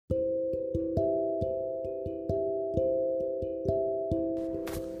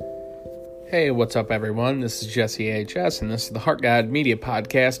Hey, what's up, everyone? This is Jesse HS, and this is the Heart God Media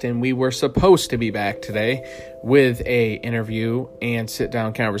Podcast, and we were supposed to be back today with a interview and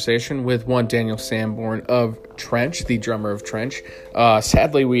sit-down conversation with one Daniel Sanborn of Trench, the drummer of Trench.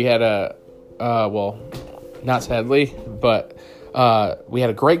 Sadly, we had not sadly, but we had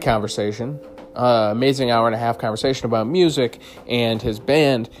a great conversation, amazing hour-and-a-half conversation about music and his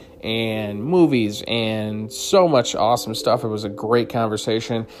band and movies and so much awesome stuff. It was a great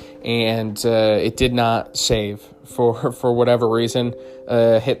conversation, and it did not save for whatever reason.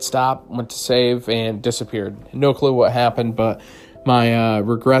 Hit stop, went to save, and disappeared. No clue what happened, but my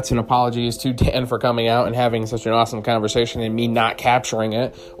regrets and apologies to Dan for coming out and having such an awesome conversation and me not capturing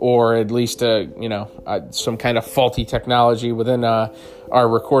it, or at least some kind of faulty technology within our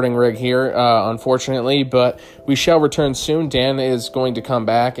recording rig here, unfortunately. But we shall return soon. Dan is going to come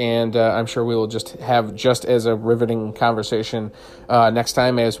back, and I'm sure we will just have just as a riveting conversation next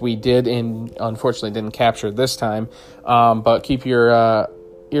time as we did, and unfortunately didn't capture this time. But keep your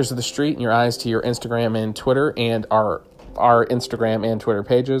ears to the street and your eyes to your Instagram and Twitter, and our Instagram and Twitter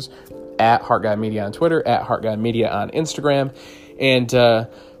pages, at Heart God Media on Twitter, at Heart God Media on Instagram, and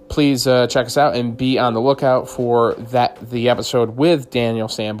please check us out and be on the lookout for the episode with Daniel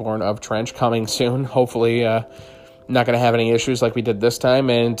Sanborn of Trench coming soon. Hopefully not going to have any issues like we did this time,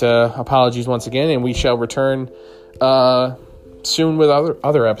 and apologies once again, and we shall return soon with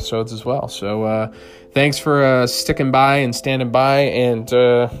other episodes as well. So thanks for sticking by and standing by, and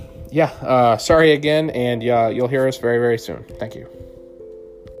sorry again, and you'll hear us very, very soon. Thank you.